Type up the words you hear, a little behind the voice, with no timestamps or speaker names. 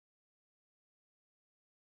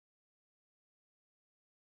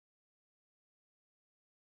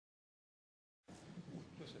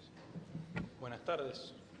Buenas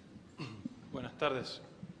tardes. Buenas tardes.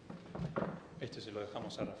 Este se lo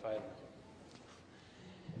dejamos a Rafael.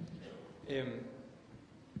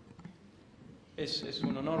 Es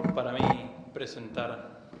un honor para mí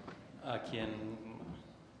presentar a quien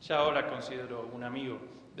ya ahora considero un amigo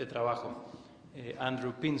de trabajo,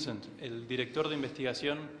 Andrew Pinsent, el director de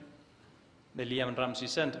investigación del Ian Ramsey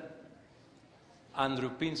Center.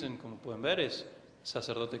 Andrew Pinsent, como pueden ver, es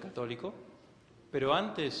sacerdote católico, pero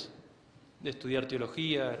antes de estudiar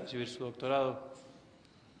teología, recibir su doctorado,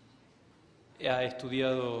 ha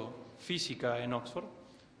estudiado física en Oxford,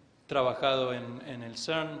 trabajado en el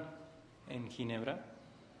CERN en Ginebra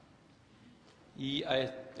y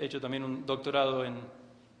ha hecho también un doctorado en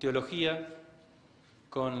teología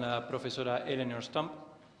con la profesora Eleanor Stump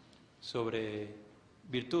sobre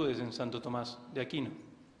virtudes en Santo Tomás de Aquino.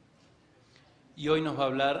 Y hoy nos va a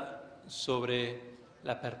hablar sobre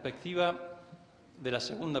la perspectiva de la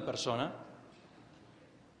segunda persona,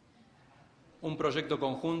 un proyecto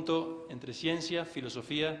conjunto entre ciencia,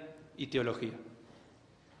 filosofía y teología.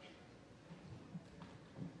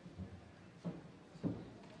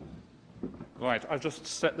 Right, I'll just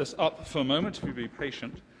set this up for a moment, if you be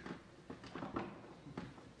patient.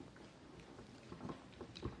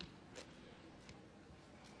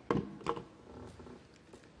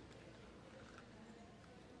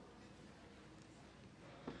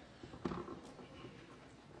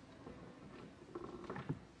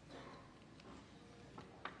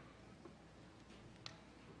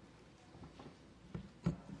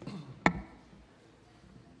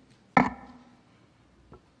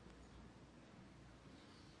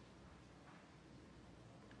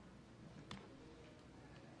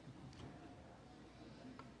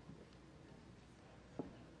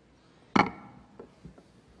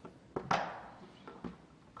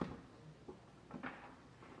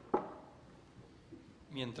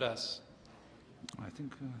 Mientras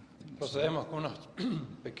procedemos con unos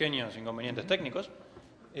pequeños inconvenientes técnicos,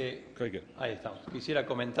 ahí estamos. Quisiera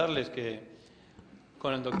comentarles que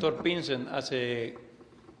con el doctor Pinsent hace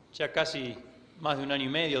ya casi más de un año y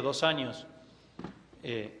medio, 2 años,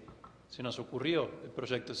 se nos ocurrió el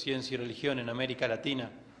proyecto Ciencia y Religión en América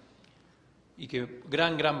Latina y que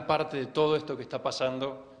gran parte de todo esto que está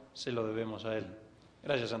pasando se lo debemos a él.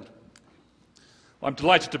 Gracias, Andrew. I'm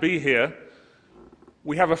delighted to be here.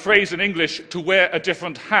 We have a phrase in English, to wear a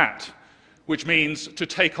different hat, which means to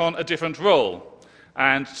take on a different role.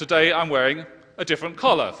 And today I'm wearing a different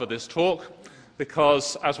collar for this talk,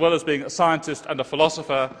 because as well as being a scientist and a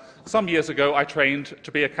philosopher, some years ago I trained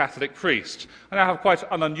to be a Catholic priest. And I have quite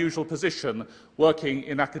an unusual position working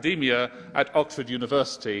in academia at Oxford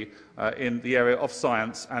University in the area of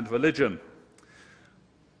science and religion.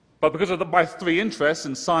 But because of my 3 interests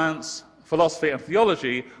in science, philosophy and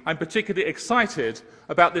theology, I'm particularly excited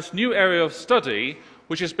about this new area of study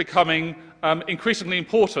which is becoming increasingly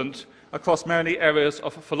important across many areas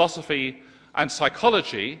of philosophy and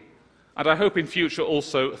psychology, and I hope in future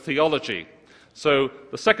also theology. So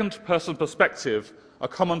the second-person perspective, a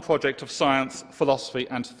common project of science, philosophy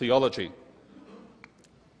and theology.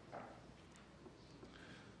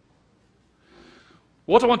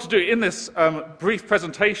 What I want to do in this brief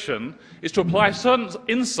presentation is to apply certain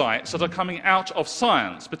insights that are coming out of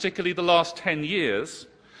science, particularly the last 10 years,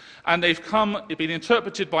 and they've been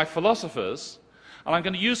interpreted by philosophers, and I'm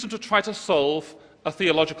going to use them to try to solve a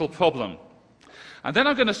theological problem. And then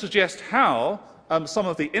I'm going to suggest how some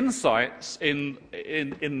of the insights in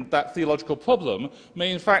that theological problem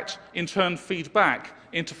may in fact in turn feed back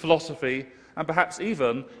into philosophy and perhaps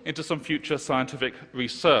even into some future scientific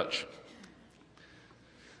research.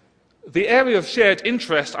 The area of shared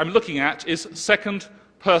interest I'm looking at is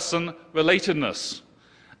second-person relatedness.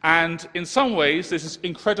 And in some ways, this is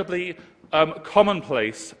incredibly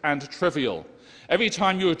commonplace and trivial. Every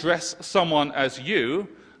time you address someone as you,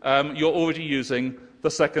 you're already using the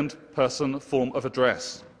second-person form of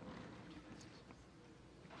address.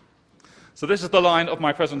 So this is the line of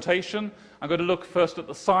my presentation. I'm going to look first at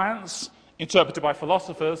the science, interpreted by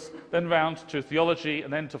philosophers, then round to theology,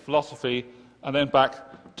 and then to philosophy, and then back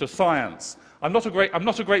to science. I'm not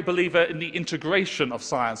a great believer in the integration of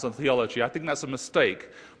science and theology. I think that's a mistake.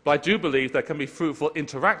 But I do believe there can be fruitful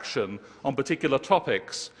interaction on particular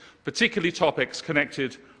topics, particularly topics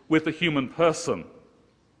connected with the human person.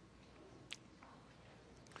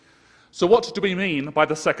 So what do we mean by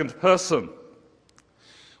the second person?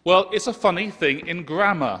 Well, it's a funny thing in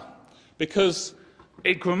grammar, because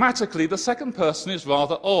grammatically the second person is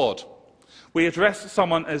rather odd. We address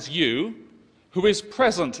someone as you, who is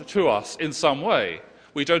present to us in some way.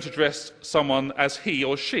 We don't address someone as he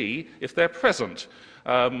or she if they're present.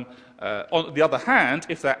 On the other hand,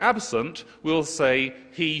 if they're absent, we'll say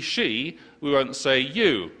he, she, we won't say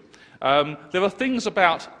you. There are things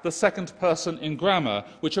about the second person in grammar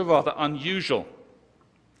which are rather unusual.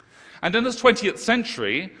 And in the 20th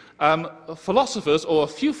century, philosophers, or a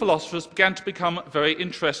few philosophers, began to become very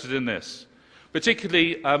interested in this,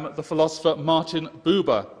 particularly the philosopher Martin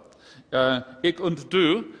Buber. Ich und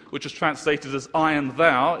du, which is translated as I and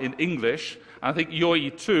thou in English, and I think Yo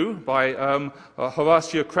y tú by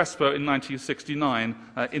Horacio Crespo in 1969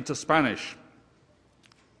 into Spanish.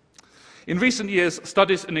 In recent years,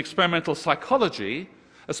 studies in experimental psychology,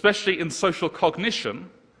 especially in social cognition,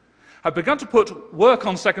 have begun to put work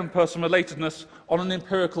on second-person relatedness on an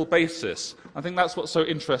empirical basis. I think that's what's so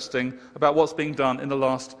interesting about what's being done in the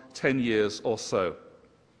last 10 years or so.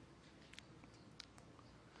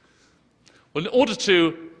 Well, in order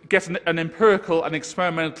to get an empirical and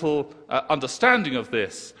experimental understanding of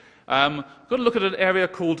this, we've got to look at an area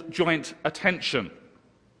called joint attention.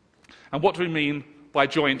 And what do we mean by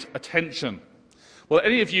joint attention? Well,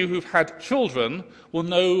 any of you who've had children will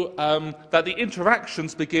know that the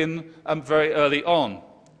interactions begin very early on.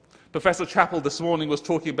 Professor Chappell this morning was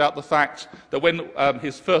talking about the fact that when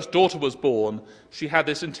his first daughter was born, she had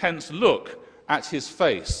this intense look at his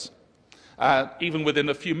face, even within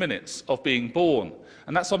a few minutes of being born.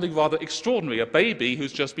 And that's something rather extraordinary. A baby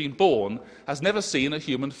who's just been born has never seen a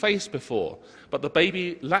human face before, but the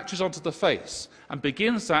baby latches onto the face and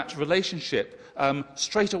begins that relationship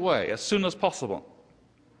straight away, as soon as possible.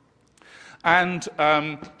 And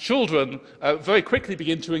children very quickly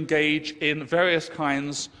begin to engage in various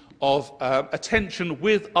kinds of attention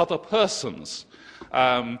with other persons.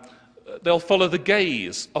 They'll follow the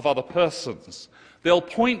gaze of other persons. They'll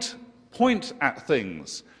point at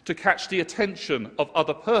things to catch the attention of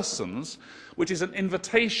other persons, which is an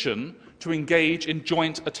invitation to engage in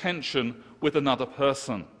joint attention with another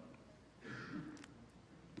person.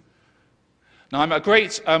 Now, I'm a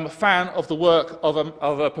great fan of the work of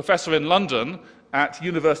a professor in London at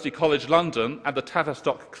University College London at the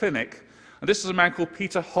Tavistock Clinic, and this is a man called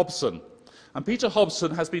Peter Hobson. And Peter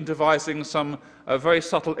Hobson has been devising some very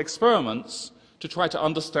subtle experiments to try to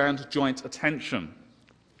understand joint attention.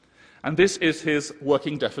 And this is his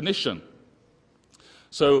working definition.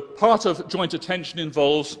 So part of joint attention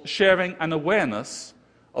involves sharing an awareness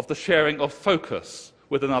of the sharing of focus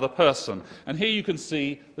with another person. And here you can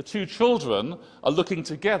see the two children are looking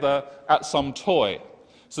together at some toy.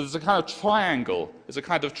 So there's a kind of triangle.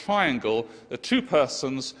 The two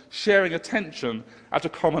persons sharing attention at a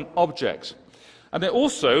common object. And they're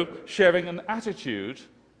also sharing an attitude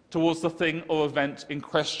towards the thing or event in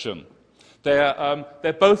question.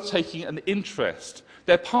 They're both taking an interest.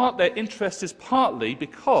 Their interest is partly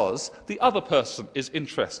because the other person is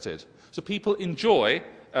interested. So people enjoy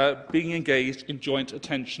being engaged in joint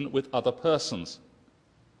attention with other persons.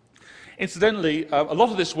 Incidentally, a lot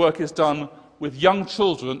of this work is done with young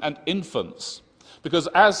children and infants, because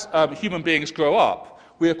as human beings grow up,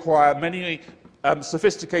 we acquire many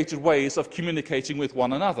sophisticated ways of communicating with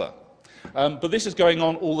one another. But this is going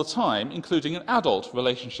on all the time, including in adult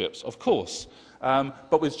relationships, of course.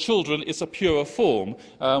 But with children, it's a purer form,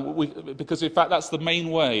 because in fact that's the main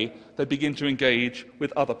way they begin to engage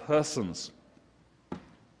with other persons.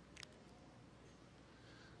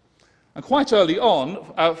 And quite early on,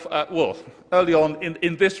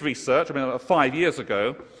 in this research, 5 years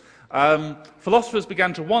ago, philosophers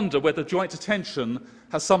began to wonder whether joint attention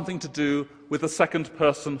has something to do with the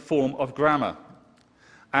second-person form of grammar.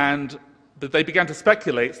 And they began to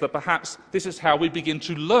speculate that perhaps this is how we begin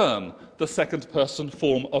to learn the second-person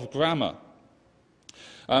form of grammar.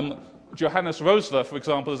 Johannes Rosler, for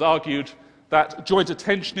example, has argued that joint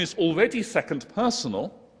attention is already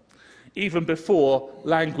second-personal, even before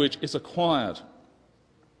language is acquired.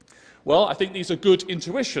 Well, I think these are good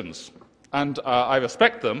intuitions, and I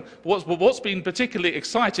respect them. But what's been particularly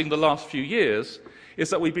exciting the last few years is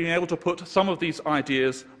that we've been able to put some of these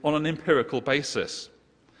ideas on an empirical basis.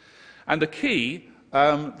 And the key,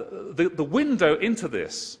 the window into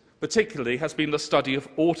this, particularly, has been the study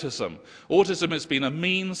of autism. Autism has been a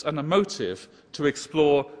means and a motive to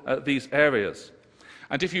explore these areas.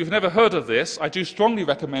 And if you've never heard of this, I do strongly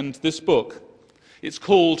recommend this book. It's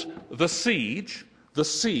called The Siege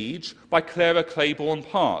by Clara Claiborne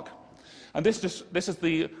Park. And this is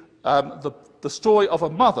the story of a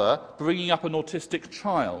mother bringing up an autistic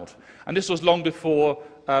child. And this was long before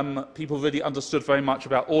people really understood very much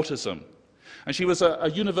about autism. And she was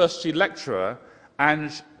a university lecturer,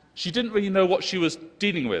 and she didn't really know what she was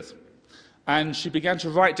dealing with. And she began to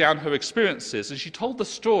write down her experiences, and she told the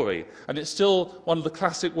story, and it's still one of the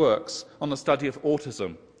classic works on the study of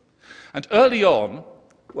autism. And early on,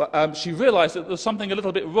 she realized that there was something a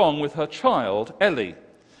little bit wrong with her child, Ellie,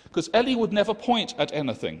 because Ellie would never point at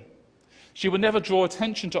anything. She would never draw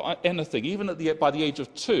attention to anything. Even by the age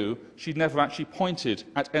of 2, she'd never actually pointed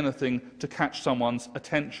at anything to catch someone's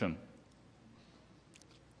attention.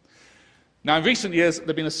 Now, in recent years, there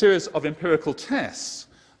have been a series of empirical tests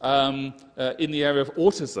in the area of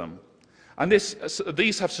autism, and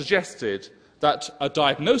these have suggested that a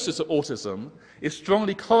diagnosis of autism is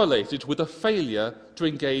strongly correlated with a failure to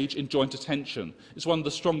engage in joint attention. It's one of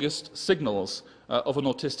the strongest signals of an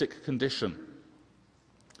autistic condition.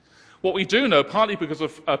 What we do know, partly because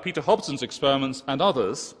of Peter Hobson's experiments and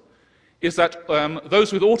others, is that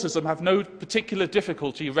those with autism have no particular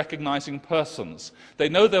difficulty recognizing persons. They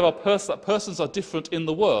know that persons are different in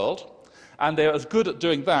the world, and they're as good at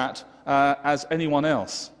doing that as anyone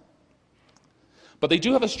else. But they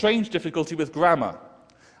do have a strange difficulty with grammar.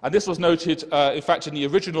 And this was noted, in fact, in the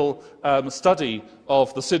original study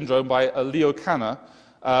of the syndrome by Leo Kanner.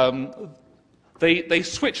 They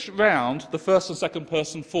switched round the first and second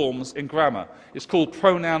person forms in grammar. It's called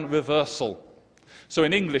pronoun reversal. So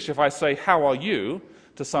in English, if I say, "How are you?"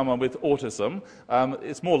 to someone with autism,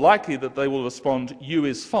 it's more likely that they will respond, "You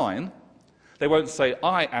is fine." They won't say,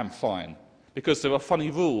 "I am fine," because there are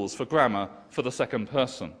funny rules for grammar for the second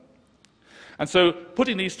person. And so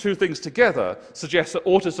putting these two things together suggests that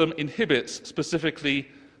autism inhibits specifically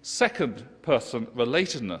second-person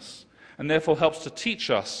relatedness, and therefore helps to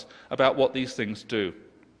teach us about what these things do.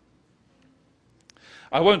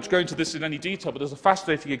 I won't go into this in any detail, but there's a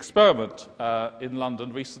fascinating experiment in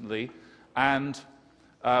London recently, and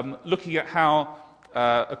looking at how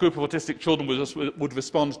a group of autistic children would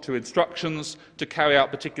respond to instructions to carry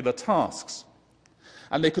out particular tasks.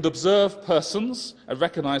 And they could observe persons and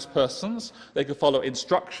recognize persons, they could follow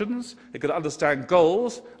instructions, they could understand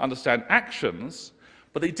goals, understand actions,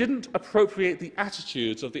 but they didn't appropriate the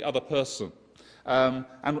attitudes of the other person. And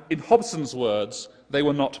in Hobson's words, they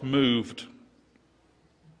were not moved.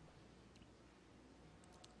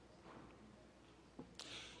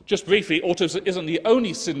 Just briefly, autism isn't the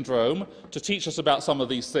only syndrome to teach us about some of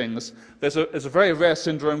these things. There's a very rare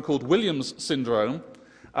syndrome called Williams syndrome,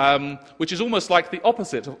 which is almost like the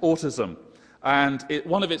opposite of autism. And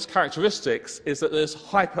one of its characteristics is that there's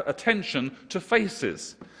hyper-attention to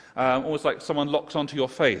faces, almost like someone locked onto your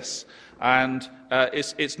face. And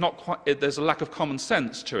it's not quite, there's a lack of common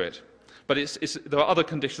sense to it. But there are other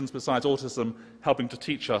conditions besides autism helping to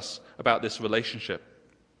teach us about this relationship.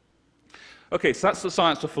 Okay, so that's the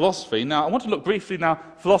science of philosophy. Now, I want to look briefly now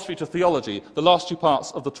philosophy to theology. The last two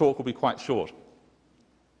parts of the talk will be quite short.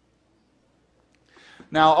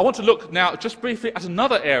 Now, I want to look now just briefly at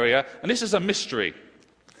another area, and this is a mystery.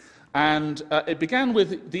 And it began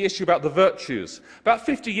with the issue about the virtues. About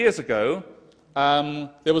 50 years ago,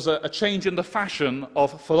 there was a change in the fashion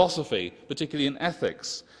of philosophy, particularly in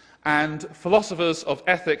ethics. And philosophers of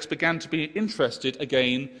ethics began to be interested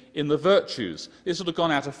again in the virtues. This had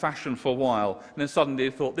gone out of fashion for a while, and then suddenly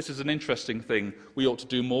they thought, this is an interesting thing, we ought to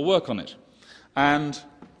do more work on it. And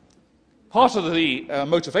part of the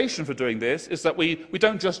motivation for doing this is that we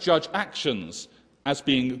don't just judge actions as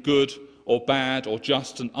being good or bad or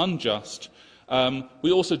just and unjust.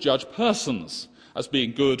 We also judge persons as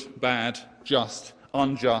being good, bad, just,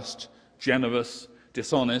 unjust, generous,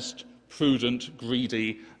 dishonest, prudent,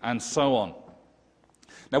 greedy, and so on.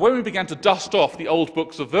 Now, when we began to dust off the old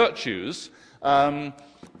books of virtues, what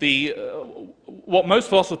most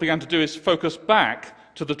philosophers began to do is focus back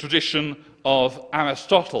to the tradition of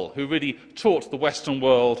Aristotle, who really taught the Western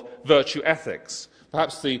world virtue ethics.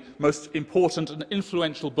 Perhaps the most important and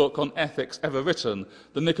influential book on ethics ever written,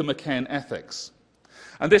 the Nicomachean Ethics.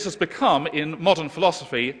 And this has become, in modern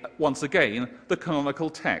philosophy, once again, the canonical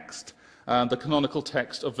text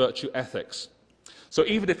of virtue ethics. So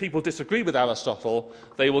even if people disagree with Aristotle,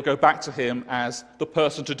 they will go back to him as the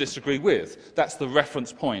person to disagree with. That's the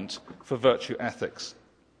reference point for virtue ethics.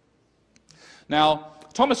 Now,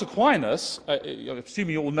 Thomas Aquinas,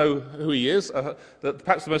 assuming you all know who he is,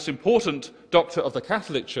 perhaps the most important doctor of the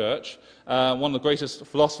Catholic Church, one of the greatest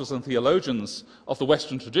philosophers and theologians of the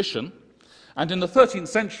Western tradition, and in the 13th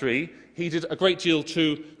century, he did a great deal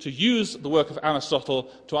to use the work of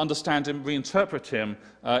Aristotle to understand him, reinterpret him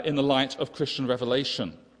in the light of Christian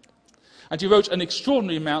revelation. And he wrote an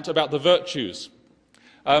extraordinary amount about the virtues.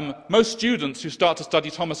 Most students who start to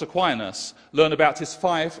study Thomas Aquinas learn about his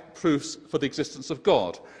 5 proofs for the existence of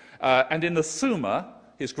God. And in the Summa,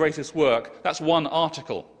 his greatest work, that's one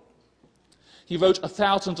article. He wrote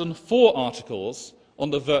 1,004 articles on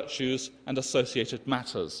the virtues and associated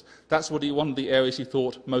matters. That's one of the areas he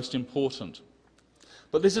thought most important.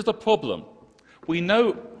 But this is the problem. We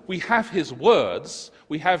know we have his words,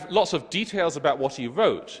 We have lots of details about what he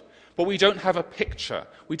wrote, but we don't have a picture.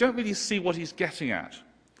 We don't really see what he's getting at.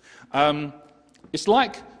 It's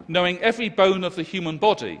like knowing every bone of the human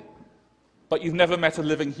body, but you've never met a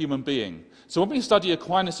living human being. So when we study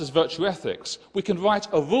Aquinas' virtue ethics, we can write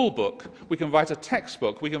a rule book, we can write a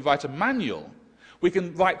textbook, we can write a manual, we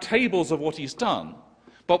can write tables of what he's done,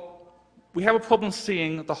 but we have a problem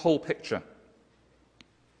seeing the whole picture.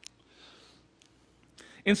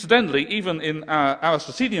 Incidentally, even in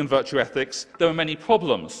Aristotelian virtue ethics, there are many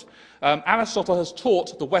problems. Aristotle has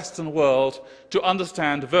taught the Western world to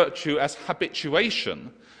understand virtue as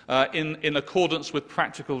habituation in accordance with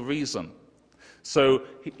practical reason. So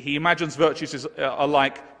he imagines virtues are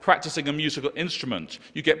like practicing a musical instrument.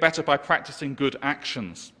 You get better by practicing good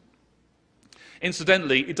actions.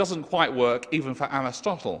 Incidentally, it doesn't quite work even for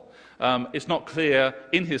Aristotle. It's not clear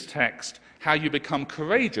in his text how you become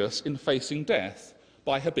courageous in facing death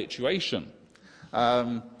by habituation.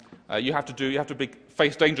 You have to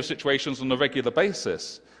face dangerous situations on a regular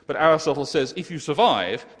basis. But Aristotle says if you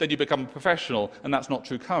survive, then you become a professional, and that's not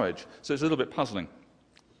true courage. So it's a little bit puzzling.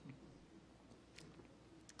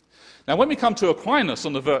 Now, when we come to Aquinas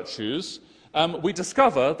on the virtues, we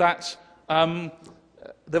discover that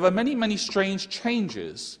there are many, many strange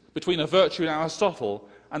changes between a virtue in Aristotle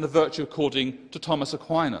and the virtue according to Thomas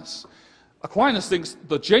Aquinas. Aquinas thinks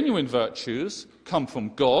the genuine virtues come from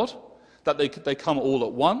God, that they come all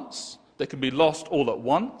at once, they can be lost all at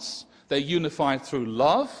once, they're unified through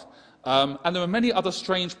love, and there are many other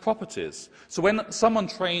strange properties. So when someone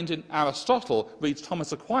trained in Aristotle reads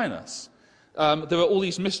Thomas Aquinas, there are all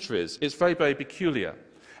these mysteries. It's very, very peculiar.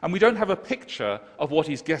 And we don't have a picture of what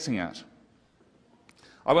he's getting at.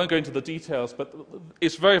 I won't go into the details, but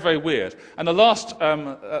it's very, very weird. And the last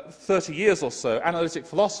 30 years or so, analytic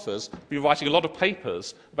philosophers have been writing a lot of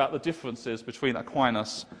papers about the differences between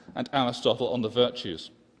Aquinas and Aristotle on the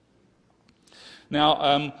virtues.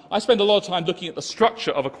 Now, I spend a lot of time looking at the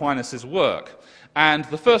structure of Aquinas' work. And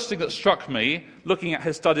the first thing that struck me, looking at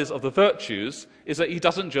his studies of the virtues, is that he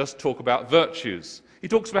doesn't just talk about virtues. He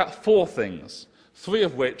talks about 4 things, 3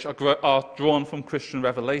 of which are drawn from Christian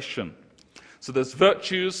revelation. So there's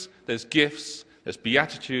virtues, there's gifts, there's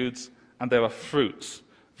beatitudes, and there are fruits.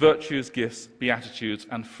 Virtues, gifts, beatitudes,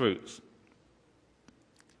 and fruits.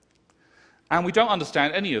 And we don't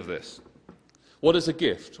understand any of this. What is a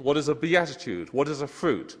gift? What is a beatitude? What is a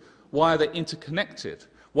fruit? Why are they interconnected?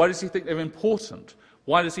 Why does he think they're important?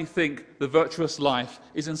 Why does he think the virtuous life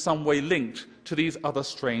is in some way linked to these other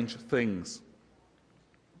strange things?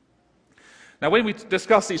 Now, when we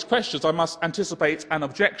discuss these questions, I must anticipate an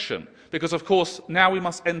objection, because, of course, now we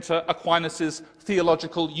must enter Aquinas'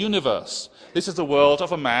 theological universe. This is the world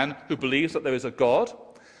of a man who believes that there is a God,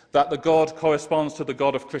 that the God corresponds to the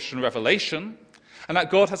God of Christian revelation, and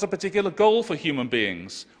that God has a particular goal for human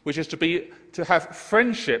beings, which is to have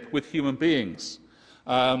friendship with human beings.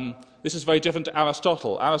 This is very different to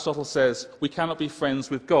Aristotle. Aristotle says we cannot be friends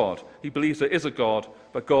with God. He believes there is a God,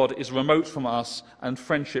 but God is remote from us and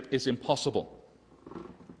friendship is impossible.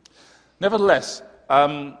 Nevertheless,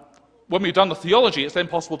 when we've done the theology, it's then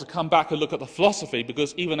possible to come back and look at the philosophy,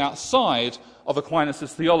 because even outside of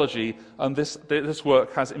Aquinas' theology, this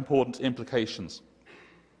work has important implications.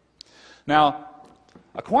 Now,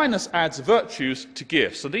 Aquinas adds virtues to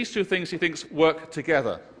gifts, and these 2 things he thinks work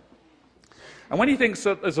together. And when he thinks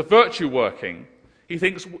that there's a virtue working, he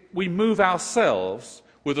thinks we move ourselves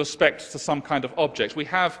with respect to some kind of object. We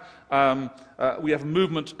have a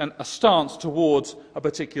movement and a stance towards a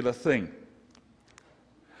particular thing.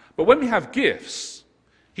 But when we have gifts,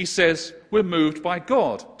 he says we're moved by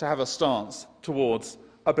God to have a stance towards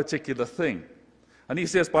a particular thing. And he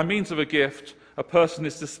says by means of a gift, a person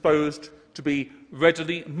is disposed to be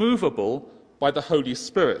readily movable by the Holy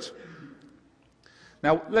Spirit.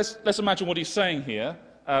 Now, let's imagine what he's saying here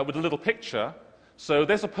with a little picture. So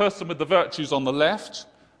there's a person with the virtues on the left,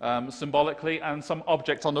 symbolically, and some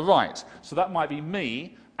object on the right. So that might be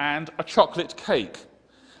me and a chocolate cake.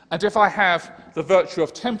 And if I have the virtue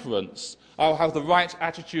of temperance, I'll have the right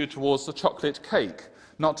attitude towards the chocolate cake,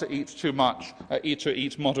 not to eat too much, to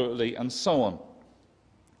eat moderately, and so on.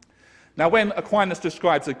 Now, when Aquinas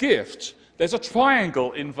describes a gift, there's a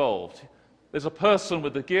triangle involved. There's a person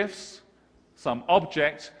with the gifts, some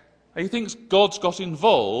object, and he thinks God's got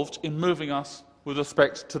involved in moving us with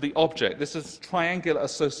respect to the object. This is triangular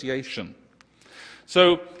association.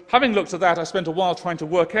 So, having looked at that, I spent a while trying to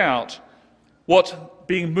work out what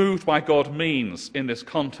being moved by God means in this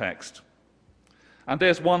context. And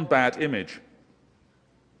there's one bad image.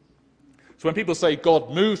 So when people say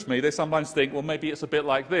God moved me, they sometimes think, well, maybe it's a bit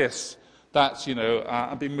like this. That,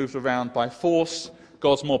 I'm being moved around by force,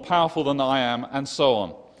 God's more powerful than I am, and so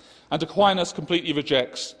on. And Aquinas completely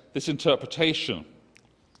rejects this interpretation.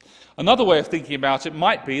 Another way of thinking about it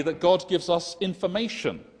might be that God gives us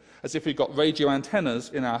information, as if we've got radio antennas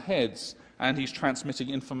in our heads and he's transmitting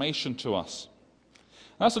information to us.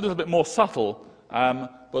 That's a little bit more subtle,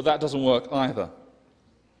 but that doesn't work either.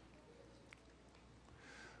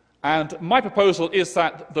 And my proposal is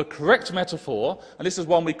that the correct metaphor, and this is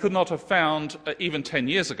one we could not have found even 10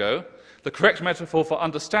 years ago, the correct metaphor for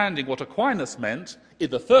understanding what Aquinas meant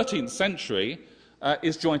in the 13th century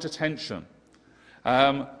is joint attention.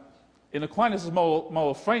 In Aquinas'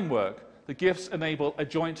 moral framework, the gifts enable a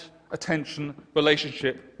joint attention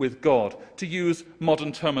relationship with God. To use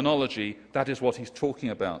modern terminology, that is what he's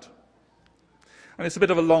talking about. And it's a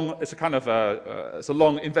bit of a long, it's a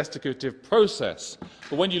long investigative process.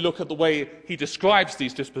 But when you look at the way he describes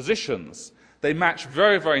these dispositions, they match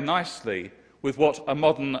very, very nicely with what a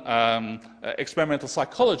modern experimental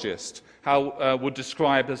psychologist would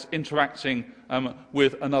describe as interacting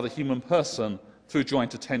with another human person through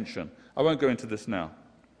joint attention. I won't go into this now.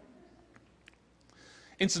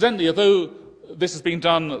 Incidentally, although this has been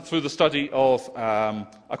done through the study of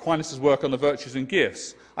Aquinas' work on the virtues and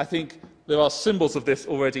gifts, I think there are symbols of this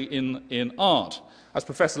already in art. As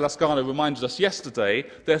Professor Lascano reminded us yesterday,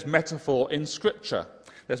 there's metaphor in Scripture.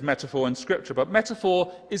 There's metaphor in Scripture, but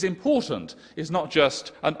metaphor is important. It's not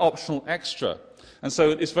just an optional extra. And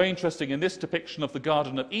so it's very interesting in this depiction of the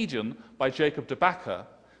Garden of Eden by Jacob de Backer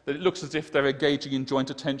that it looks as if they're engaging in joint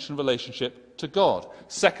attention relationship to God,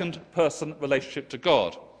 second-person relationship to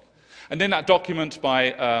God. And in that document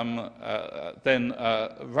by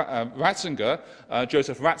Ratzinger,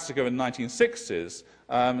 Joseph Ratzinger in the 1960s,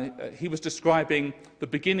 he was describing the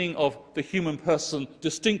beginning of the human person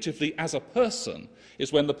distinctively as a person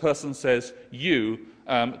is when the person says you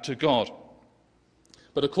to God.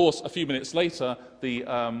 But of course, a few minutes later, the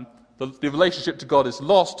relationship to God is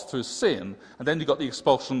lost through sin, and then you've got the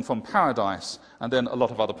expulsion from paradise, and then a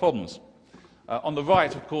lot of other problems. On the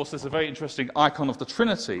right, of course, there's a very interesting icon of the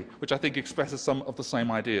Trinity, which I think expresses some of the same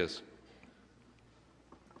ideas.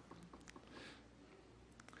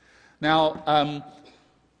 Now,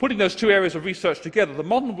 putting those two areas of research together, the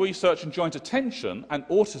modern research in joint attention and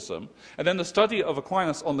autism, and then the study of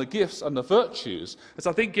Aquinas on the gifts and the virtues, as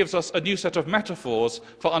I think gives us a new set of metaphors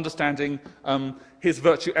for understanding his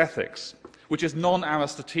virtue ethics, which is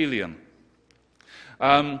non-Aristotelian.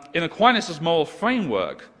 In Aquinas' moral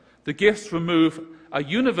framework, the gifts remove a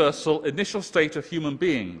universal initial state of human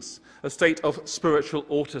beings, a state of spiritual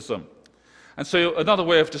autism. And so another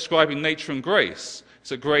way of describing nature and grace is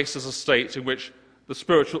that grace is a state in which the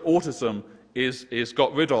spiritual autism is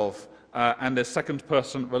got rid of, and there's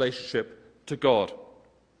second-person relationship to God.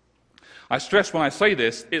 I stress when I say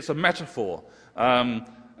this, it's a metaphor.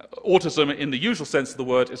 Autism, in the usual sense of the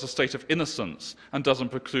word, is a state of innocence and doesn't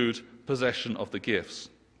preclude possession of the gifts.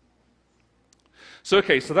 So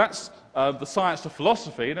that's the science to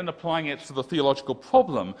philosophy, and then applying it to the theological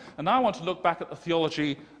problem. And now I want to look back at the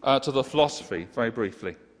theology to the philosophy, very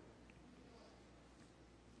briefly.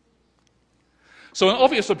 So an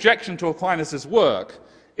obvious objection to Aquinas' work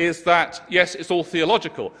is that, yes, it's all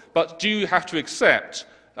theological, but do you have to accept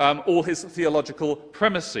all his theological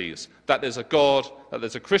premises, that there's a God, that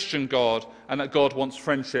there's a Christian God, and that God wants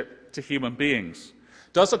friendship to human beings?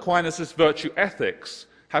 Does Aquinas' virtue ethics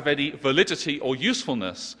have any validity or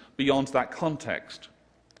usefulness beyond that context?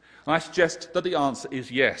 And I suggest that the answer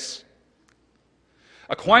is yes.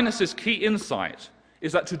 Aquinas' key insight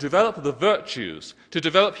is that to develop the virtues, to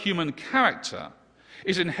develop human character,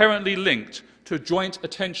 is inherently linked to joint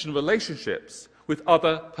attention relationships with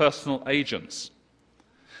other personal agents.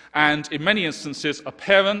 And in many instances, a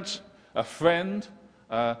parent, a friend,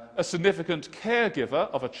 a significant caregiver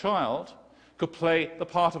of a child could play the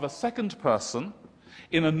part of a second person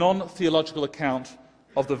in a non-theological account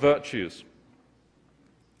of the virtues.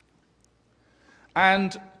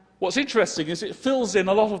 And what's interesting is it fills in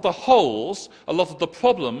a lot of the holes, a lot of the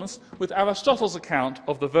problems with Aristotle's account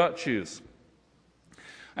of the virtues.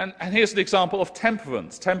 And here's an example of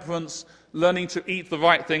temperance. Temperance, learning to eat the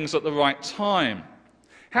right things at the right time.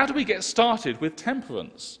 How do we get started with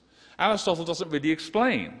temperance? Aristotle doesn't really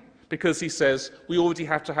explain, because he says we already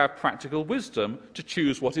have to have practical wisdom to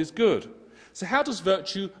choose what is good. So how does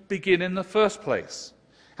virtue begin in the first place?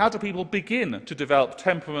 How do people begin to develop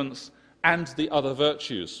temperance and the other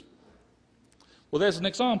virtues? Well, there's an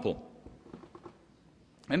example.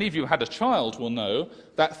 Any of you who had a child will know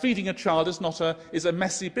that feeding a child is a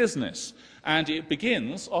messy business, and it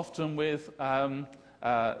begins often with a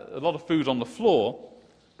lot of food on the floor.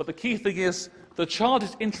 But the key thing is the child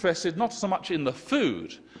is interested not so much in the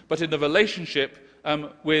food, but in the relationship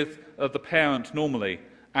with the parent normally,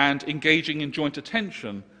 and engaging in joint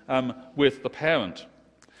attention with the parent.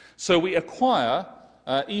 So we acquire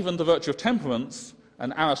even the virtue of temperance,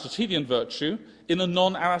 an Aristotelian virtue, in a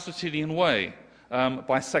non-Aristotelian way,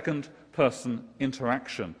 by second-person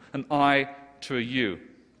interaction, an I to a you.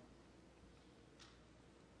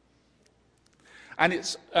 And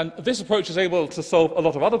this approach is able to solve a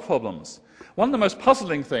lot of other problems. One of the most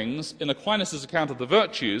puzzling things in Aquinas' account of the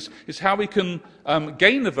virtues is how we can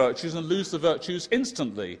gain the virtues and lose the virtues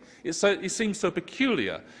instantly. It seems so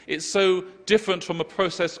peculiar. It's so different from a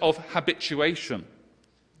process of habituation.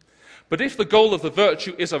 But if the goal of the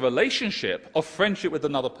virtue is a relationship of friendship with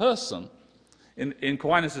another person, in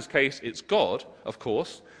Aquinas' case it's God, of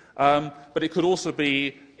course, but it could also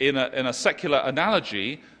be, in a secular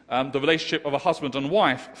analogy, the relationship of a husband and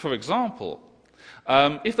wife, for example.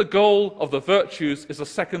 If the goal of the virtues is a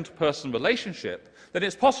second-person relationship, then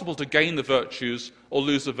it's possible to gain the virtues or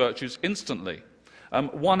lose the virtues instantly.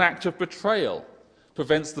 One act of betrayal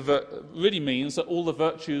really means that all the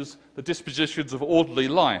virtues, the dispositions of orderly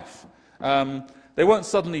life, they won't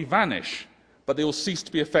suddenly vanish, but they will cease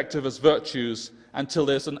to be effective as virtues until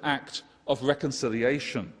there's an act of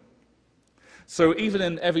reconciliation. So even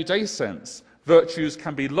in everyday sense, virtues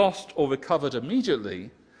can be lost or recovered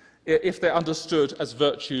immediately if they're understood as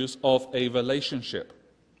virtues of a relationship.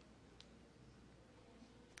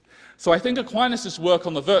 So I think Aquinas' work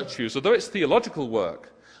on the virtues, although it's theological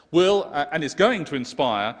work, will and is going to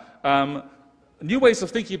inspire new ways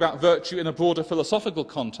of thinking about virtue in a broader philosophical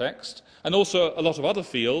context, and also a lot of other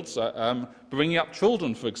fields, bringing up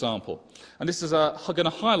children, for example. And this is going to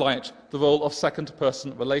highlight the role of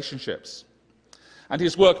second-person relationships. And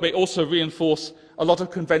his work may also reinforce a lot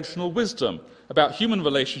of conventional wisdom about human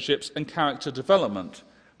relationships and character development,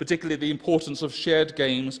 particularly the importance of shared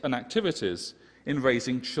games and activities in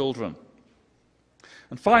raising children.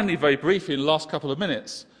 And finally, very briefly, in the last couple of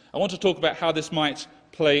minutes, I want to talk about how this might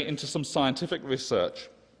play into some scientific research.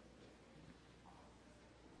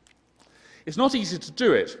 It's not easy to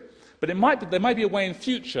do it, but there might be a way in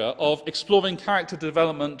future of exploring character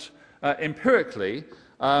development empirically,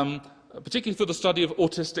 particularly through the study of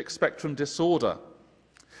autistic spectrum disorder.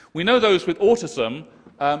 We know those with autism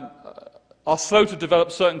are slow to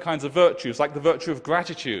develop certain kinds of virtues, like the virtue of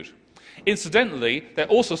gratitude. Incidentally, they're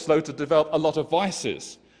also slow to develop a lot of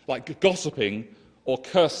vices, like gossiping or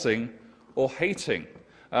cursing or hating.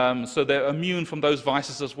 So they're immune from those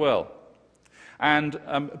vices as well. And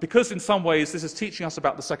because in some ways this is teaching us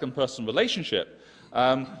about the second-person relationship,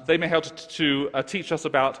 they may help to teach us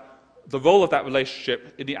about the role of that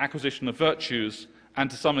relationship in the acquisition of virtues and,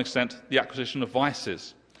 to some extent, the acquisition of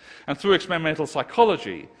vices. And through experimental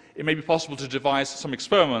psychology, it may be possible to devise some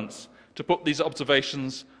experiments to put these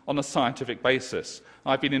observations on a scientific basis.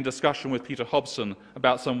 I've been in discussion with Peter Hobson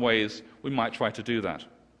about some ways we might try to do that.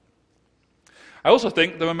 I also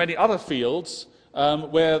think there are many other fields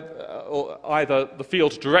where either the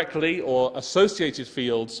field directly or associated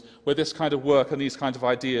fields where this kind of work and these kinds of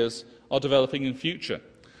ideas are developing in future.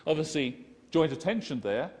 Obviously, joint attention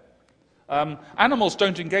there. Animals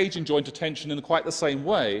don't engage in joint attention in quite the same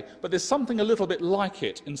way, but there's something a little bit like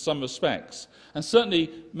it in some respects. And certainly,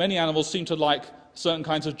 many animals seem to like certain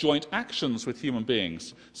kinds of joint actions with human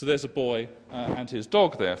beings. So there's a boy and his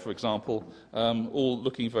dog there, for example, all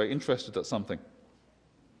looking very interested at something.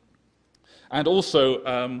 And also,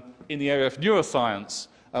 in the area of neuroscience,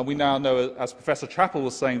 we now know, as Professor Chappell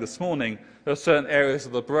was saying this morning, there are certain areas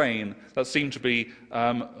of the brain that seem to be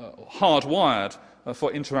hardwired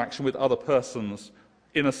for interaction with other persons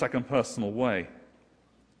in a second-personal way.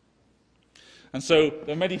 And so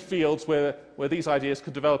there are many fields where these ideas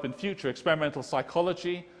could develop in future: experimental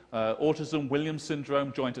psychology, autism, Williams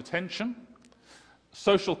syndrome, joint attention,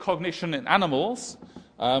 social cognition in animals,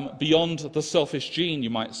 beyond the selfish gene, you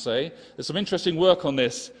might say. There's some interesting work on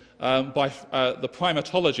this by the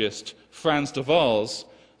primatologist Frans de Waals.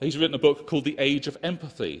 He's written a book called The Age of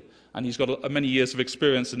Empathy, and he's got many years of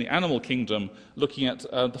experience in the animal kingdom looking at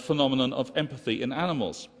the phenomenon of empathy in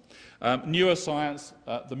animals. Neuroscience,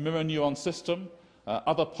 the mirror neuron system,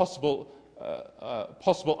 other possible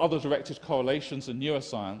other directed correlations in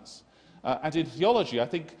neuroscience. And in theology, I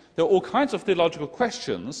think there are all kinds of theological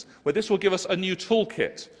questions where this will give us a new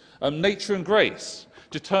toolkit. Nature and grace,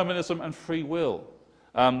 determinism and free will,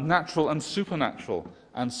 natural and supernatural,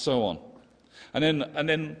 and so on. And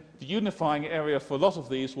then the unifying area for a lot of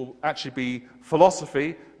these will actually be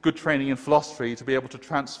philosophy, good training in philosophy to be able to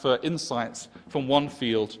transfer insights from one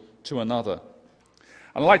field to another.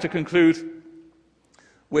 And I'd like to conclude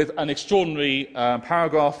with an extraordinary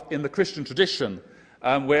paragraph in the Christian tradition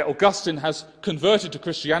where Augustine has converted to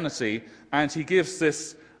Christianity, and he gives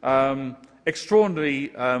this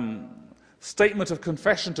extraordinary statement of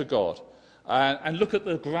confession to God. And look at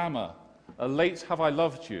the grammar. Late have I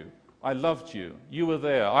loved you. I loved you. You were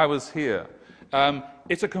there. I was here.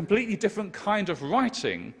 It's a completely different kind of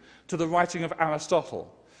writing to the writing of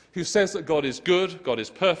Aristotle, who says that God is good, God is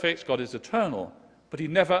perfect, God is eternal, but he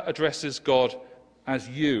never addresses God as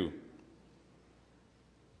you.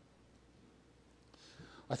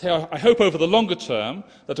 I hope over the longer term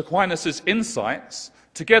that Aquinas' insights,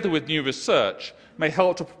 together with new research, may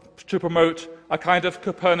help to promote a kind of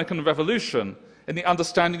Copernican revolution in the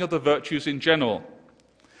understanding of the virtues in general.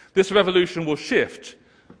 This revolution will shift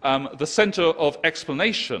the centre of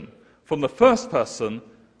explanation from the first person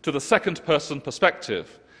to the second person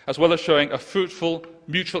perspective, as well as showing a fruitful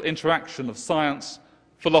mutual interaction of science,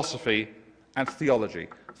 philosophy and theology.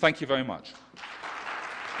 Thank you very much.